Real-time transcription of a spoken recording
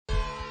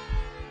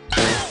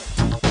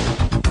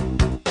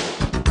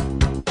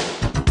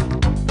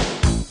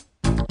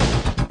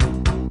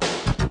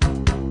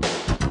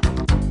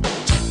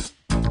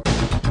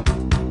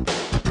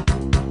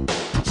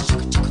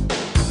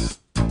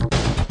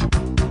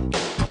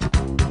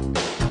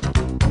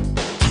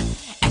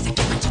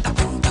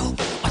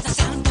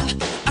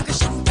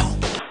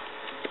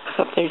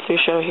33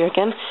 show here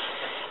again.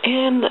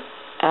 And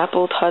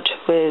Apple Touch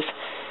Wiz.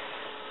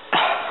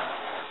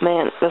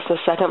 Man, that's the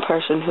second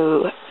person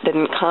who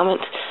didn't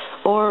comment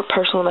or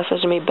personal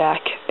message me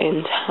back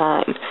in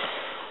time.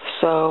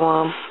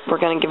 So, we're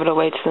going to give it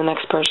away to the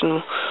next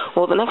person.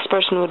 Well, the next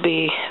person would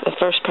be the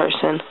first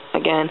person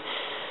again.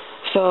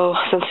 So,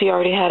 since he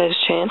already had his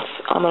chance,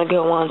 I'm going to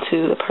go on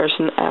to the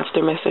person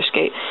after Mr.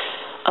 Skate.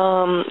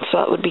 So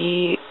that would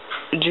be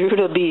Drew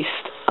the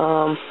Beast.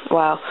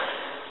 Wow.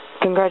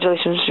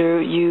 Congratulations, Drew.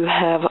 You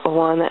have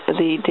won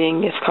the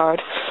Ding gift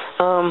card.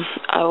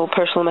 I will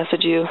personally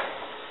message you,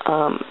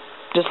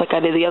 just like I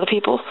did the other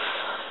people.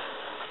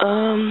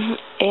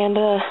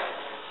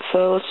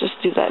 So let's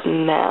just do that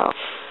now.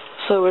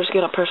 So we're just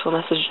going to personal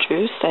message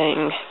Drew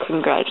saying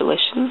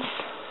congratulations.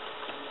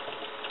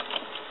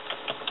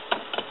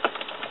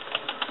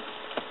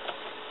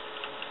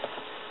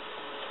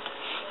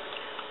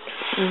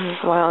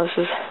 Wow,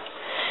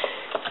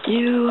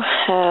 you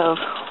have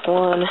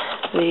won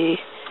the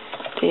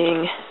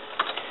Ding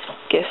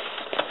gift.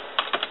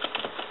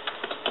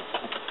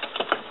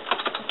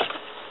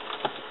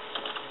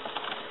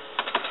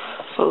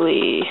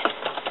 Hopefully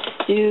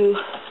you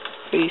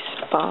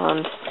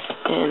respond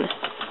in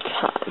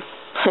time.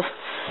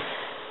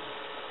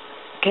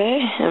 Okay,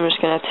 I'm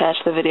just going to attach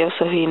the video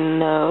so he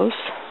knows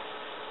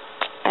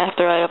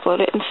after I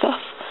upload it and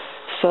stuff.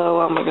 So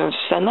we're going to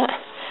send that.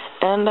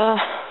 And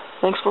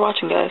thanks for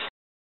watching, guys.